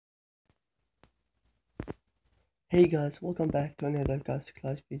Hey guys, welcome back to another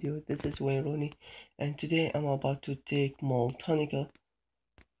CastleClash video. This is Wayneroni, and today I'm about to take Molt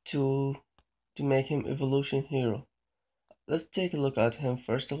to make him evolution hero. Let's take a look at him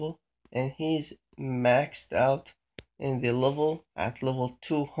first of all, and he's maxed out in the level at level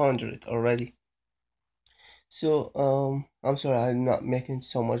 200 already. So I'm sorry I'm not making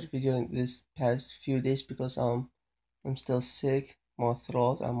so much video in this past few days because I'm still sick, my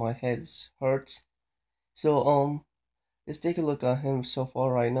throat and my head hurts. So let's take a look at him so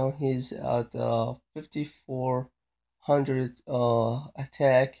far right now. He's at 5400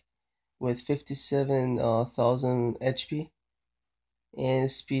 attack with 57,000 HP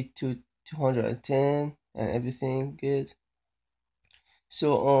and speed to 210 and everything good.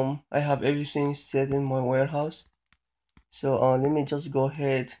 So I have everything set in my warehouse. So let me just go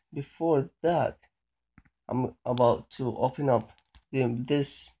ahead. Before that, I'm about to open up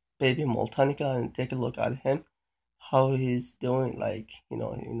this baby Moltanica and take a look at him, how he's doing, like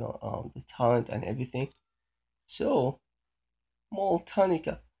the talent and everything. So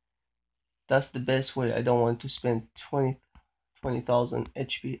Moltanica, that's the best way. I don't want to spend 20,000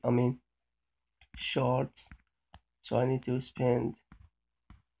 HP, I mean shards, so I need to spend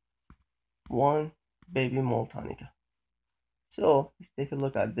one baby Moltanica. So let's take a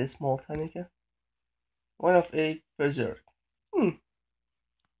look at this Moltanica, one of a berserk.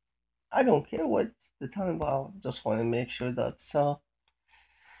 I don't care what's the talent, but I just want to make sure that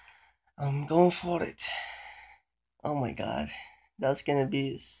I'm going for it. Oh my god, that's gonna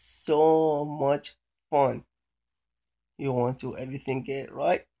be so much fun. You want to everything get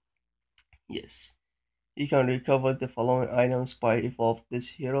right? Yes. You can recover the following items by evolve this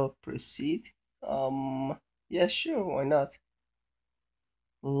hero. Proceed. Yeah, sure, why not?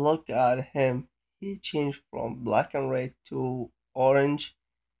 Look at him. He changed from black and red to orange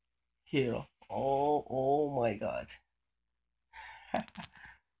hero. Oh my god.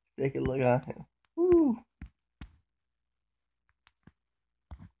 Take a look at him. Woo.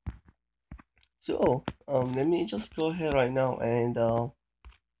 So, let me just go ahead right now and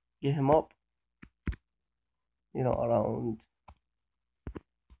get him up. Around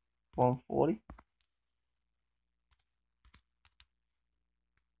 140.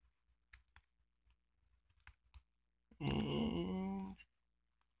 And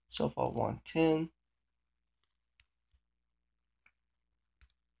so far 110.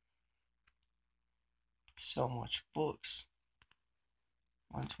 So much books.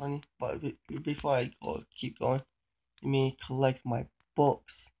 120. But before I keep going, let me collect my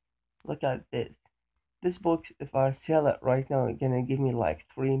books. Look at this. This book, if I sell it right now, it's gonna give me like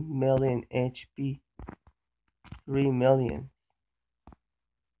 3 million HP. 3 million.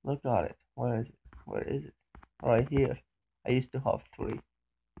 Look at it. Where is it? Where is it? Right here. I used to have 3.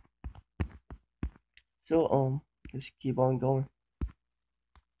 So let's keep on going.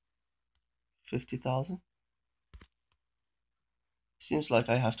 50,000. Seems like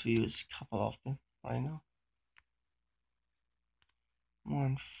I have to use a couple of them right now.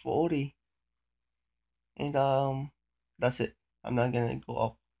 140. And that's it. I'm not gonna go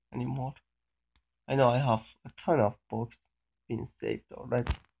up anymore. I know I have a ton of books being saved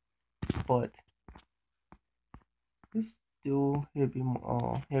already, but let's do heavy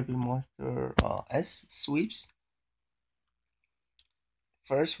monster S sweeps.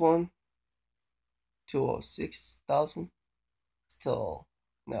 First one, 206,000. Still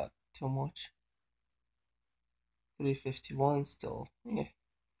not too much. 351 still, yeah.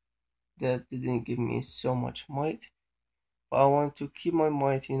 That didn't give me so much might, but I want to keep my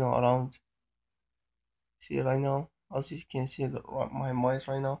might, around. See right now, as you can see, my might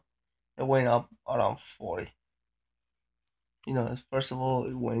right now, it went up around 40. First of all,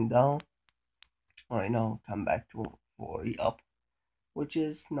 it went down. Right now, come back to 40 up, which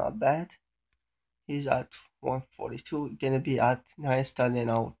is not bad. He's at 142. Gonna be at 9 star, then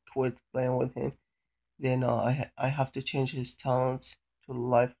I'll quit playing with him. Then I have to change his talents to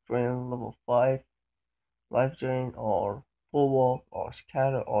life drain level 5, life drain, or pull walk, or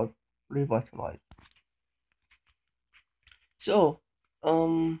scatter, or revitalize. So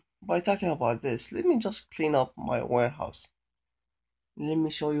by talking about this, let me just clean up my warehouse. Let me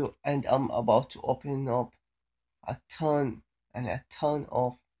show you, and I'm about to open up a ton and a ton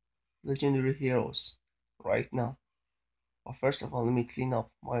of legendary heroes right now. But first of all, let me clean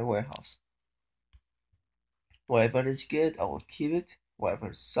up my warehouse. Whatever is good, I will keep it.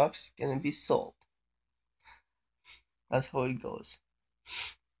 Whatever sucks, gonna be sold. That's how it goes.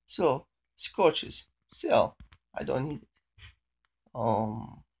 So, scorches, sell. I don't need it.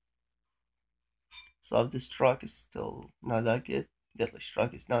 Self-destruct is still not that good. Deadly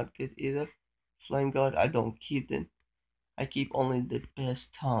strike is not good either. Flame Guard, I don't keep them. I keep only the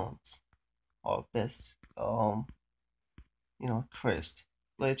best talents or best crest.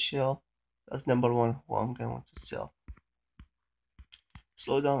 Blade Shell, that's number one who I'm going to sell.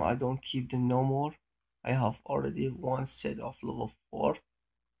 Slow down, I don't keep them no more. I have already one set of level 4.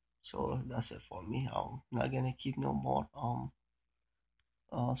 So that's it for me. I'm not gonna keep no more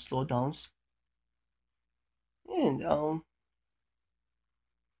slowdowns. And I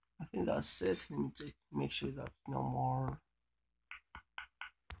think that's it. Let me make sure that no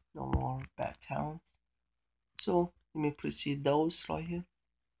more bad talents. So let me proceed those right here.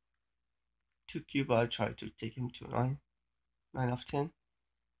 2 cube, I'll try to take him to 9 of 10.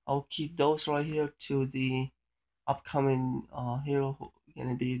 I'll keep those right here to the upcoming hero who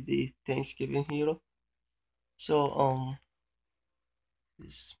gonna be the Thanksgiving hero. So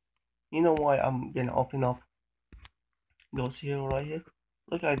this, you know why I'm gonna open up those hero right here?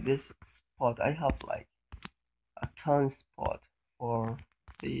 Look at this spot. I have like a ton spot for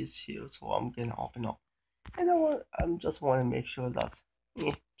these heroes, so I'm gonna open up. And I just want to make sure that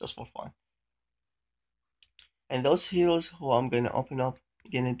just for fun. And those heroes who I'm gonna open up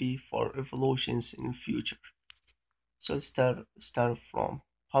gonna be for evolutions in the future. So start from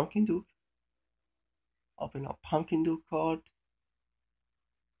Pumpkin Duke. Open up Pumpkin Duke card,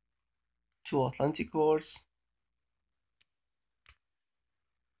 2 Atlantic cores,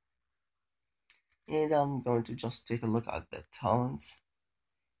 and I'm going to just take a look at the talents.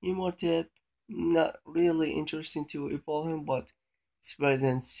 Immortep, not really interesting to evolve him, but it's better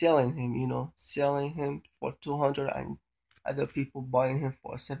than selling him, selling him for 200 and other people buying him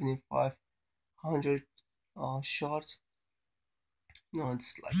for 7,500 shards.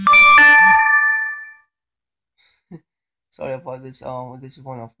 It's like sorry about this. This is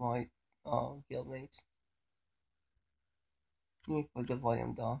one of my guildmates. Let me put the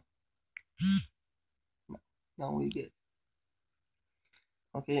volume down. Now we get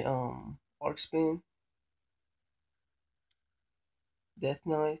okay. Arc Spin, Death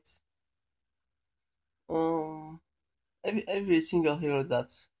Knight. Every single hero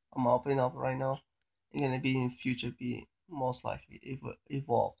that's I'm opening up right now is gonna be in future be most likely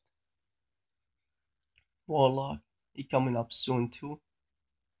evolved. Warlock, is coming up soon too.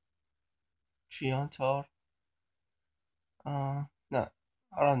 Triantar. No, I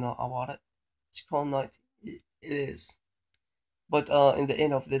don't know about it. Skull Knight, it is. But in the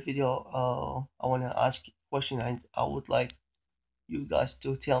end of the video, I wanna ask a question, and I would like you guys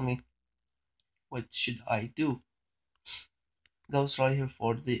to tell me what should I do. Those right here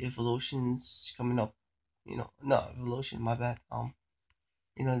for the evolutions coming up. No evolution, my bad.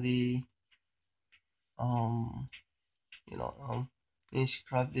 The um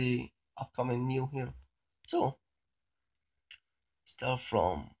describe the upcoming new hero. So start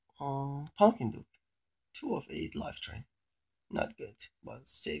from Pumpkin Duke, 2 of 8 life train, not good, but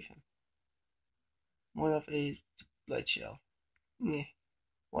save him. 1 of 8 Blade Shell, meh.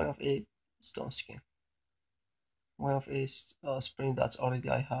 1 of 8 Stone Skin, 1 of 8 Spring, that's already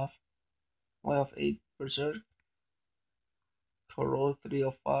I have. 1 of 8 Berserk, Corro, 3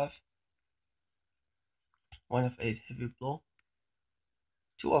 of 5, 1 of 8 Heavy Blow,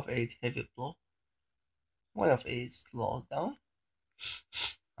 2 of 8 Heavy Blow, 1 of 8 Slow Down.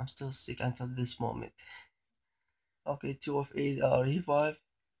 I'm still sick until this moment. Okay, 2 of 8 Revive,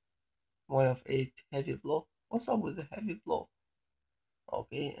 1 of 8 Heavy Blow. What's up with the Heavy Blow?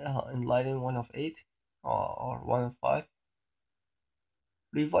 Okay, Enlighten, 1 of 8, or 1 of 5.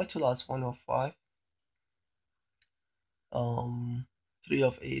 Revitalize, 1 of 5. 3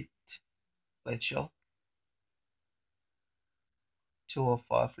 of 8 Blade Shell, 2 of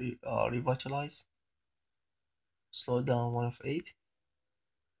 5 Revitalize. Slow down, 1 of 8.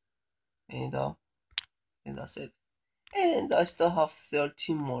 And that's it. And I still have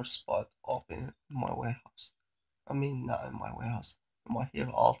 13 more spots open in my warehouse. I mean, not in my warehouse, in my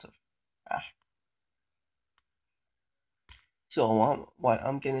hero altar. So what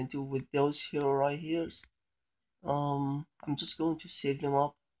I'm gonna do with those hero right here, I'm just going to save them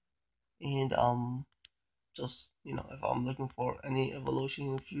up, and just if I'm looking for any evolution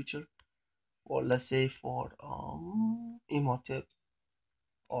in the future, or let's say for Imhotep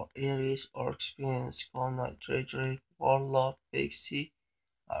or Ares or Experience, Skull Knight, Drake, Warlock, Pixie,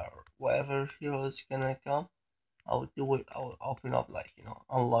 or whatever hero is gonna come, I would do it. I will open up, like,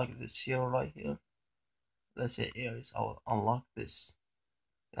 unlock this hero right here. Let's say Ares, I will unlock this.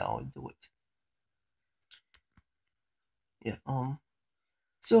 Yeah, I will do it. Yeah.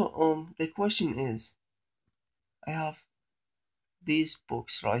 So the question is, I have these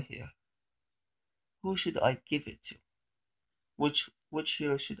books right here. Who should I give it to? Which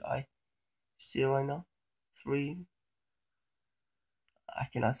hero should I See right now, 3, I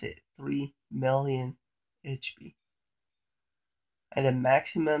cannot say it, 3 million HP. And the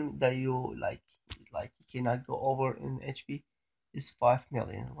maximum that you like you cannot go over in HP is 5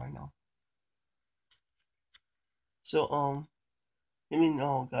 million right now. So let me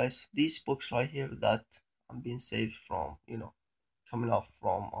know, guys, these books right here that I'm being saved from, coming up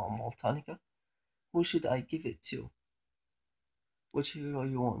from Maltanica, who should I give it to? Which hero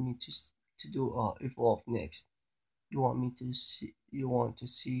you want me to do evolve next? You want to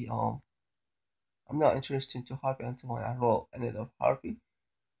see I'm not interested to Harpy until I roll another Harpy,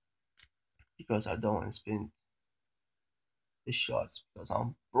 because I don't want to spend the shards, because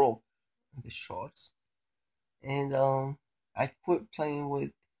I'm broke in the shards. And I quit playing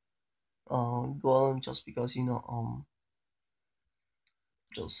with Golem just because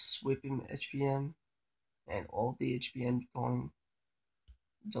just sweeping HPM and all the HPM going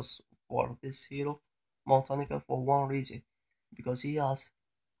just for this hero Maltonica, for one reason, because he has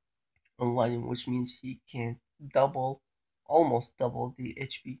online, which means he can double, almost double the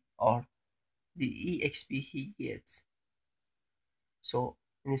HP or the EXP he gets. So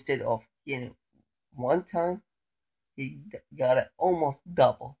instead of getting one time, he got it almost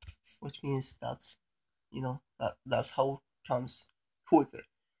double, which means that's how it comes quicker.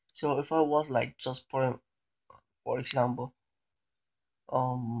 So if I was like just putting, for example,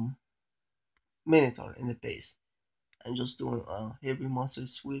 um Minotaur in the base and just doing heavy monster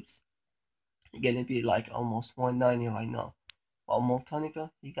sweeps, you're gonna be like almost 190 right now. While Moltonica,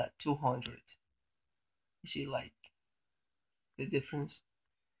 he got 200. You see like the difference?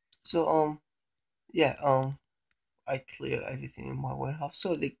 So yeah, I clear everything in my warehouse.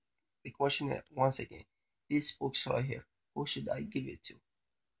 So the question is, once again, these books right here, who should I give it to?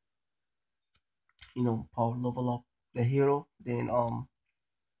 Power level up the hero, then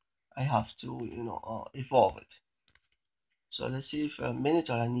I have to evolve it. So let's see if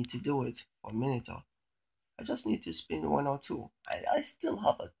Minotaur I need to do it for Minotaur. I just need to spin one or two. I still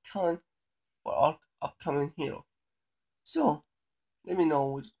have a ton for our upcoming hero. So let me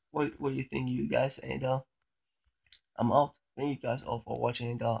know what you think, you guys, and I'm out. Thank you guys all for watching,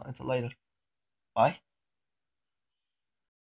 and until later. Bye.